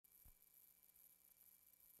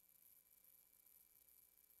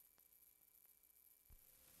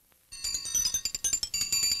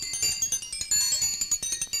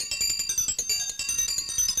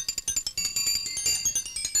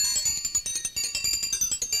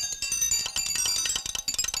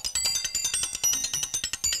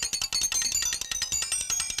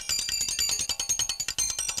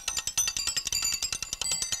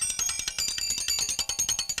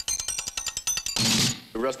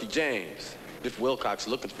Rusty James. Biff Wilcox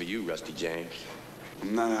looking for you, Rusty James.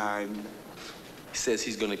 I'm not hiding. He says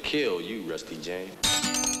he's gonna kill you, Rusty James.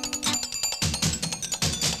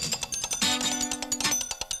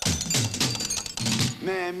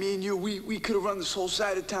 Man, me and you, we could have run this whole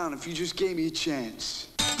side of town if you just gave me a chance.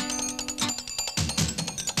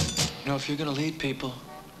 You know, if you're gonna lead people,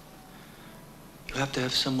 you have to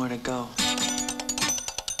have somewhere to go.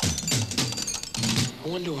 I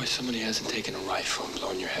wonder why somebody hasn't taken a rifle and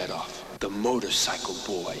blown your head off. The motorcycle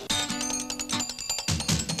boy.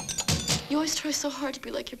 You always try so hard to be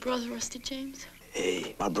like your brother, Rusty James.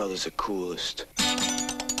 Hey, my brother's the coolest.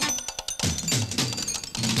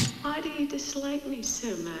 Why do you dislike me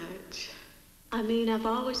so much? I mean, I've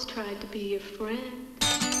always tried to be your friend.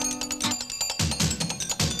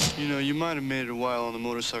 You know, you might have made it a while on the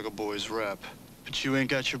motorcycle boys rap, but you ain't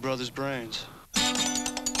got your brother's brains.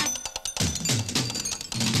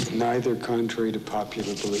 Neither, contrary to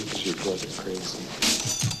popular belief, is your brother crazy.